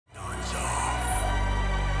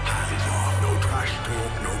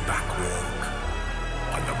talk, no back walk.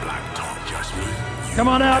 On the black top, just me. Come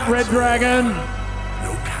on out, Red Dragon.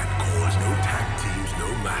 No cat calls, no tag teams, no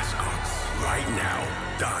mascots. Right now,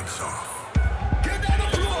 dance off. Get down the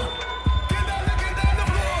floor. Get down the floor.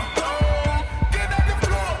 Get down the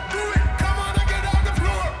floor. Do it. Come on and get down the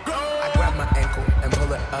floor. Go. I grab my ankle and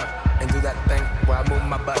pull it up and do that thing where I move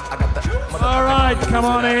my butt. I got the. All right, come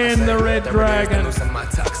on in, the Red Dragon.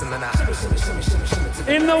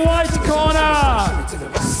 In the white corner,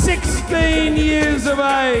 16 years of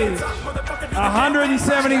age,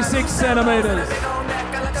 176 centimeters,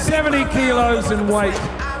 70 kilos in weight,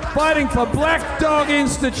 fighting for Black Dog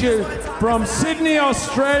Institute from Sydney,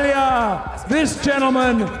 Australia. This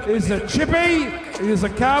gentleman is a chippy, he is a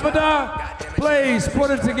carpenter. Please put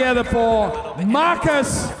it together for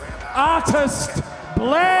Marcus Artist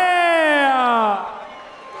Blair.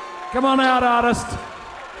 Come on out, artist.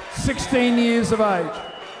 16 years of age.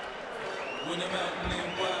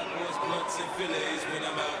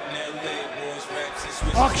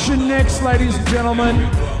 Auction next, ladies and gentlemen.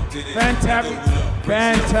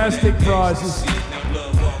 Fantastic prizes.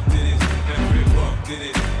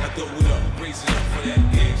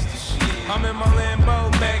 I'm in my Lambo,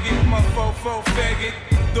 maggot, my fofo faggot.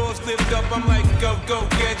 Doors lift up, I'm like, go,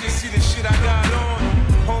 gadget. See the shit I got on.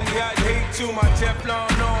 Homie, I hate to, my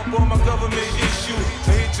Teflon on, boy, my government issue.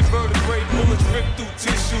 To hit your vertebrae, bullets rip through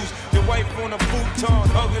tissues. Your wife on a futon,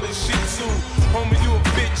 hugging a shih tzu. Homie, you a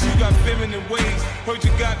bitch, you got feminine ways. Heard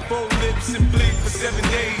you got 4 lips and bleed for 7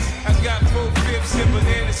 days. I got 4/5 and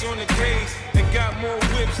bananas on the case. And got more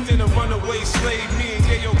whips than a runaway slave. Me and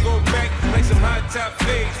Yayo go back like some high top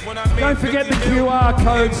fades. When I Don't forget the QR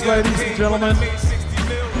codes, ladies and gentlemen.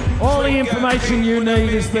 All the information you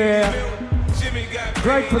need is there.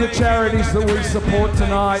 Great for the charities that we support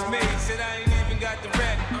tonight.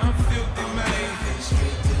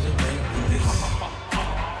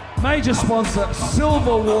 Major sponsor,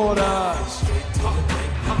 Silver Water,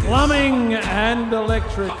 Plumbing and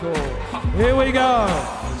Electrical. Here we go.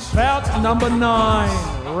 Bout number 9,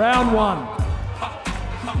 round 1.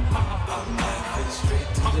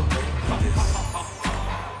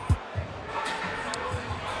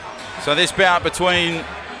 So this bout between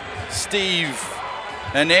Steve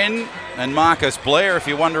Annen and Marcus Blair. If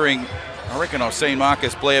you're wondering, I reckon I've seen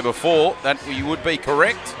Marcus Blair before. That you would be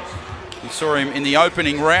correct. You saw him in the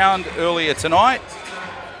opening round earlier tonight.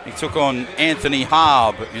 He took on Anthony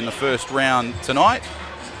Harb in the first round tonight.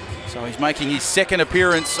 So he's making his second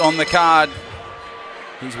appearance on the card.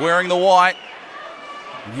 He's wearing the white.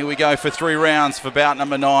 And here we go for 3 rounds for bout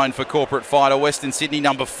number 9 for Corporate Fighter, Western Sydney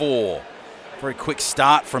number 4. Very quick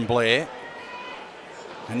start from Blair.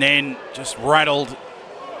 And then just rattled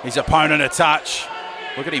his opponent a touch.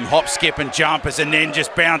 Look at him hop, skip and jump as Annen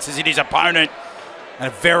just bounces at his opponent. And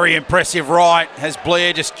a very impressive right has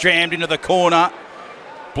Blair just jammed into the corner.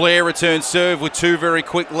 Blair returns serve with 2 very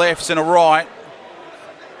quick lefts and a right.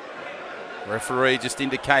 Referee just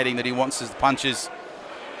indicating that he wants his punches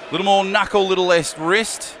a little more knuckle, a little less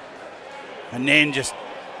wrist. And then just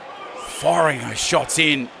firing those shots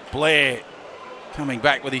in. Blair coming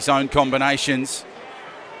back with his own combinations.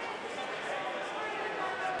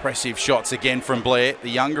 Impressive shots again from Blair, the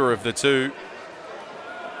younger of the two.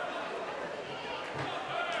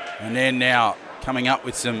 And then now coming up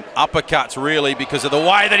with some uppercuts really because of the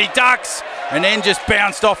way that he ducks and then just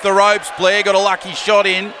bounced off the ropes. Blair got a lucky shot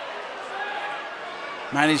in.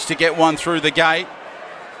 Managed to get one through the gate.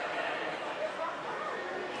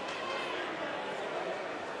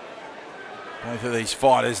 Both of these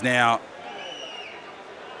fighters now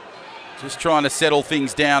just trying to settle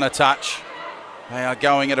things down a touch. They are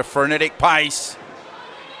going at a frenetic pace.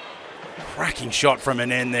 Cracking shot from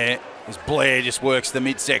Annen there as Blair just works the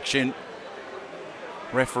midsection.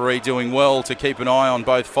 Referee doing well to keep an eye on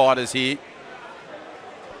both fighters here.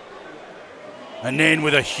 Annen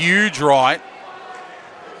with a huge right.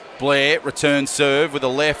 Blair returns serve with a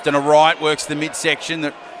left and a right, works the midsection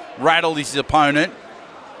that rattled his opponent.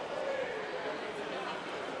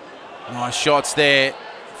 Nice shots there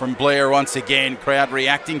from Blair once again, crowd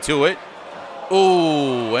reacting to it.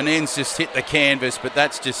 Ooh, and Annen's just hit the canvas, but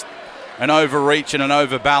that's just an overreach and an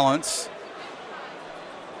overbalance.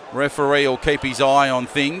 Referee will keep his eye on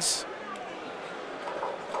things.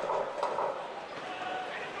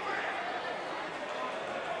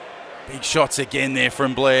 Big shots again there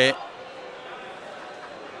from Blair.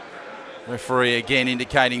 Referee again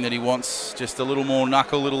indicating that he wants just a little more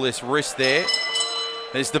knuckle, a little less wrist there.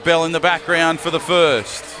 There's the bell in the background for the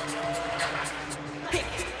first.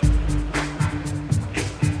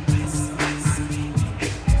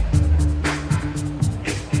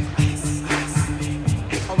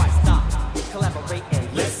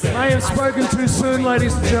 may have spoken too soon,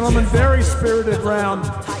 ladies and gentlemen. Very spirited round.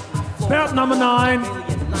 Bout number 9.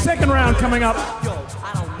 Second round coming up.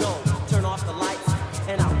 Turn off the lights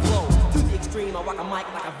and I'll glow. To the extreme, I rock a mic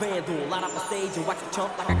like a vandal. Light up a stage and watch it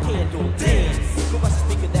chump like a candle. Dance! Go rush the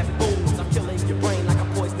speaker that booms. I'm killing your brain like a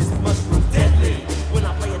poisonous mushroom. Deadly! When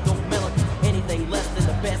I play a dope melody, anything less than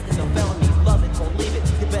the best is a felony. Love it or leave it,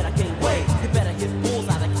 you better gain weight. You better hit bulls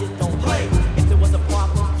out of kids, don't play. If there was a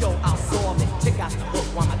problem, yo, I'll solve it. Check out the hook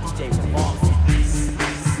while my DJ revolves it.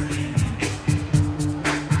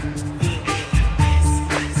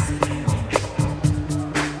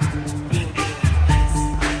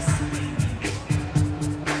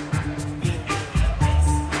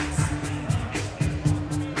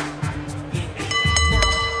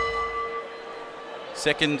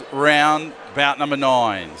 Second round, bout number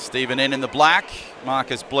 9. Stephen Annen in the black,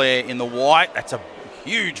 Marcus Blair in the white. That's a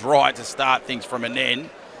huge right to start things from Annen.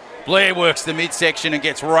 Blair works the midsection and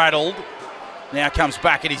gets rattled. Now comes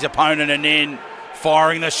back at his opponent, Annen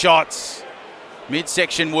firing the shots.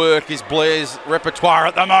 Midsection work is Blair's repertoire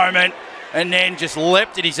at the moment. Annen just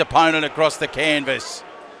leapt at his opponent across the canvas.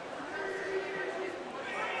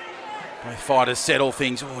 Both fighters settle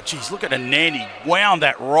things. Oh, geez, look at Annen. He wound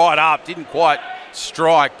that right up. Didn't quite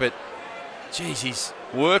strike, but geez, he's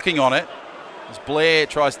working on it as Blair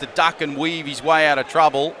tries to duck and weave his way out of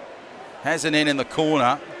trouble. Has Annen in the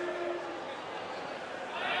corner.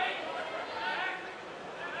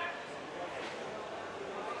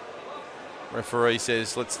 Referee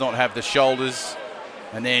says let's not have the shoulders,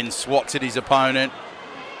 and then swats at his opponent.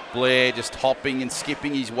 Blair just hopping and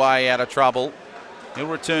skipping his way out of trouble. He'll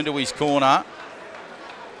return to his corner.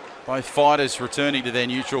 Both fighters returning to their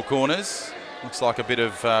neutral corners. Looks like a bit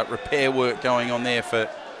of repair work going on there for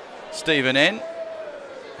Stephen Annen.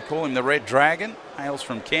 They call him the Red Dragon. Hails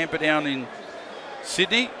from Camperdown in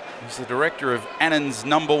Sydney. He's the director of Annen's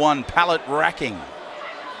 #1 pallet racking.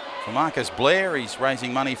 For Marcus Blair, he's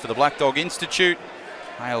raising money for the Black Dog Institute.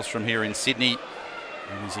 Hails from here in Sydney,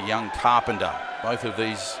 and he's a young carpenter. Both of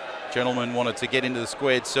these gentlemen wanted to get into the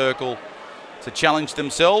squared circle to challenge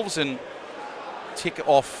themselves and tick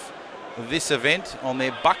off this event on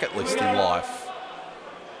their bucket list in life.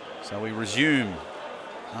 So we resume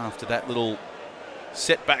after that little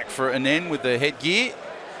setback for Annen with the headgear.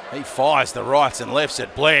 He fires the rights and lefts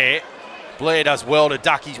at Blair. Blair does well to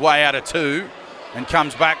duck his way out of 2 and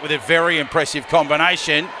comes back with a very impressive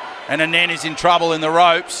combination, and Annen is in trouble in the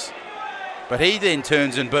ropes, but he then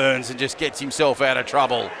turns and burns and just gets himself out of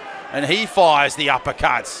trouble, and he fires the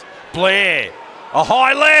uppercuts. Blair, a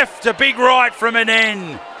high left, a big right from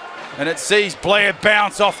Annen, and it sees Blair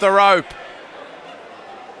bounce off the rope.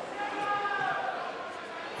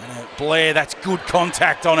 And Blair, that's good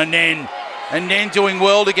contact on Annen. Annen doing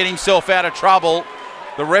well to get himself out of trouble.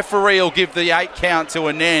 The referee will give the 8 count to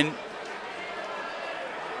Annen.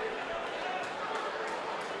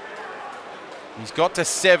 He's got to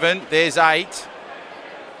 7, there's 8.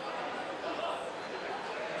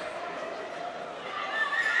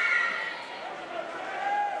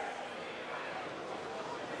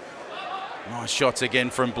 Nice shots again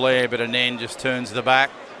from Blair, but Annen just turns the back.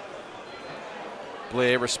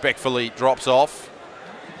 Blair respectfully drops off.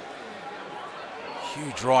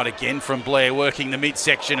 Huge right again from Blair, working the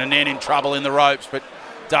midsection. Annen in trouble in the ropes, but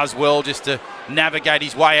does well just to navigate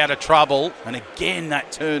his way out of trouble. And again,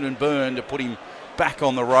 that turn and burn to put him back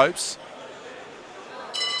on the ropes.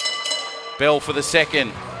 Bell for the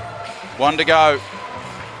second. 1 to go.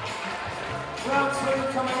 Round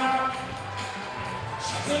 2 coming up.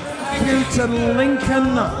 Thank you to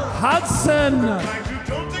Lincoln Hudson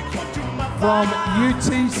from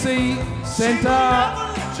UTC Centre,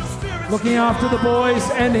 looking after the boys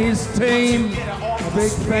and his team. A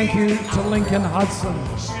big thank you to Lincoln Hudson.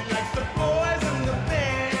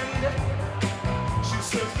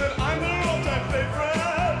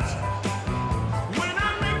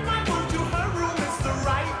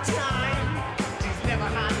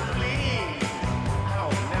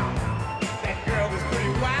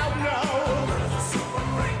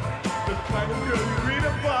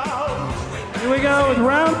 Here we go with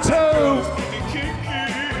round 2.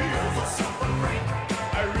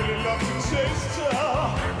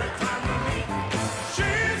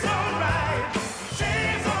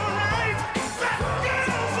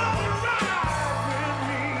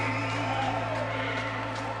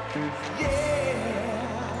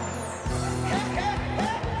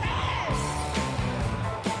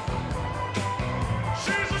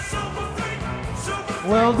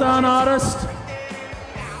 Well done, artist.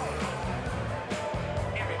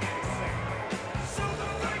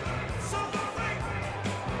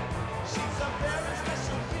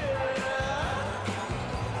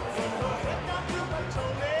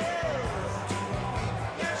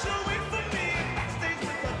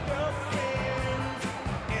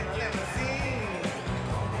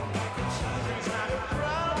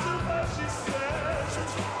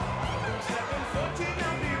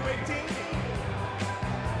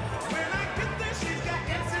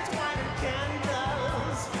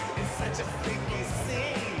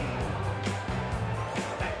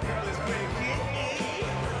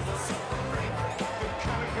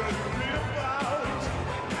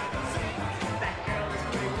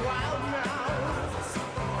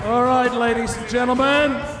 fight, ladies and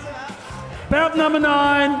gentlemen. Bout number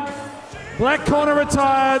 9. Black corner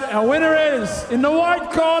retired. Our winner is, in the white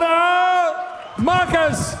corner,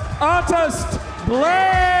 Marcus Artist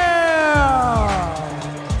Blair.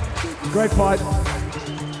 Great fight.